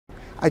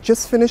I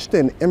just finished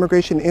an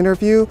immigration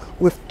interview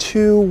with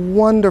two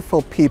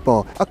wonderful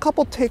people. A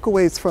couple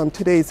takeaways from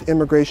today's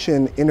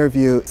immigration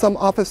interview. Some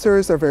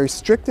officers are very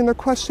strict in their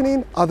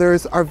questioning,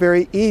 others are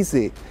very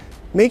easy.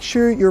 Make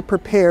sure you're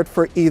prepared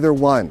for either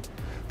one.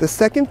 The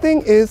second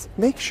thing is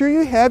make sure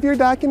you have your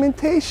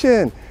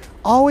documentation.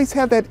 Always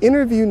have that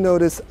interview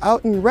notice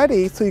out and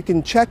ready so you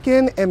can check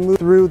in and move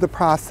through the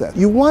process.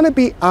 You want to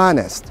be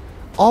honest.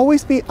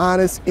 Always be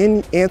honest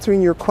in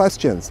answering your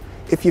questions.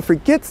 If you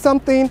forget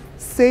something,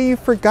 say you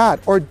forgot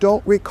or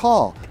don't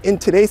recall. In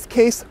today's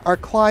case, our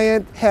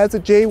client has a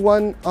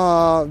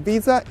J-1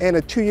 visa and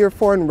a 2-year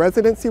foreign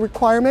residency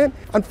requirement.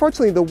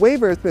 Unfortunately, the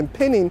waiver has been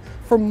pending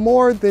for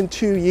more than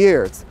 2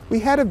 years. We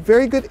had a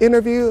very good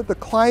interview. The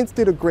clients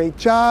did a great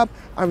job.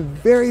 I'm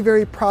very,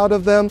 very proud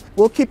of them.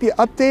 We'll keep you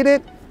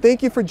updated.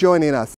 Thank you for joining us.